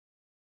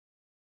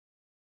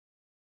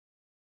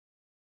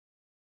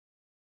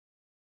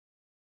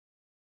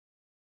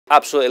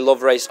Absolutely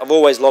love race. I've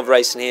always loved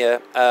racing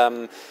here.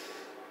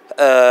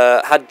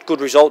 Had good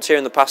results here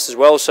in the past as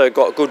well, so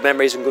got good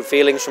memories and good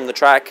feelings from the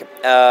track,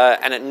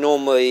 and it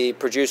normally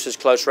produces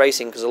close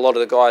racing because a lot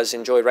of the guys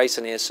enjoy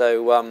racing here.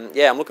 So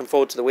yeah, I'm looking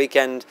forward to the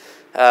weekend.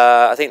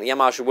 I think the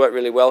Yamaha should work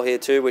really well here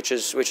too, which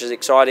is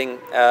exciting,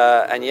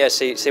 and yeah,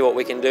 see what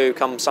we can do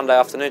come Sunday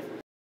afternoon.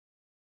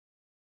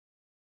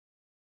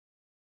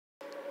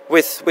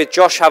 With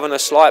Josh having a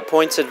slight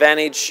points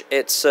advantage,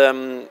 it's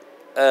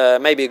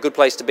maybe a good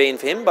place to be in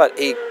for him, but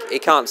he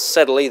can't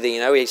settle either. You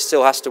know, he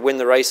still has to win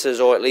the races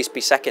or at least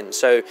be second.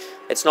 So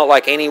it's not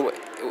like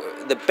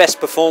the best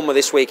performer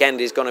this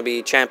weekend is going to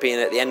be champion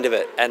at the end of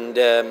it. And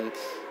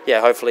yeah,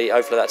 hopefully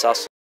that's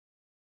us.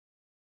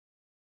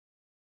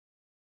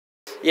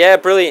 Yeah,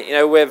 brilliant. You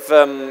know, we've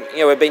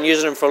been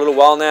using them for a little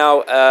while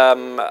now.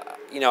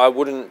 You know, I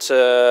wouldn't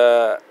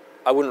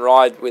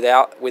ride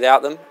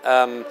without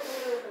them.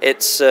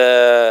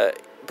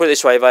 Put it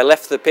this way, if I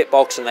left the pit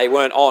box and they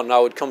weren't on, I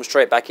would come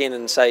straight back in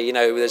and say, you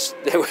know, we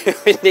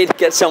need to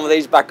get some of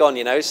these back on,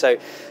 you know. So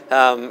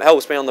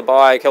helps me on the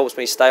bike, helps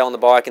me stay on the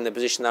bike in the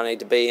position that I need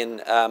to be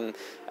in, and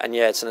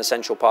yeah, it's an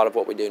essential part of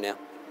what we do now.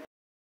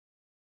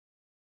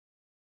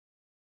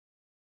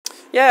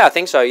 Yeah, I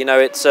think so. You know,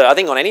 it's I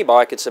think on any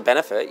bike it's a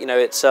benefit. You know,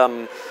 it's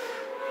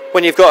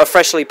when you've got a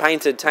freshly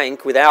painted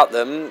tank without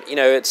them, you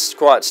know, it's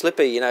quite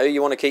slippy. You know,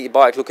 you want to keep your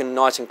bike looking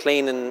nice and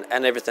clean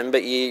and everything,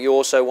 but you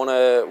also want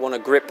to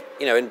grip,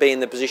 you know, and be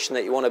in the position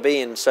that you want to be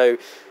in. So,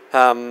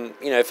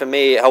 you know, for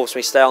me, it helps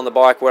me stay on the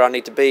bike where I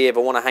need to be. If I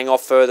want to hang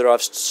off further,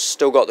 I've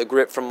still got the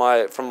grip from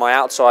my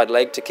outside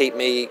leg to keep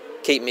me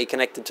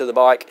connected to the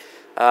bike.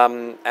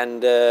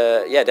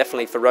 Yeah,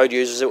 definitely for road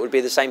users, it would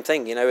be the same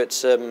thing. You know,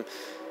 it's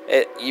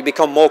you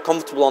become more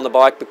comfortable on the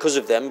bike because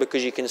of them,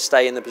 because you can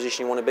stay in the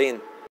position you want to be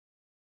in.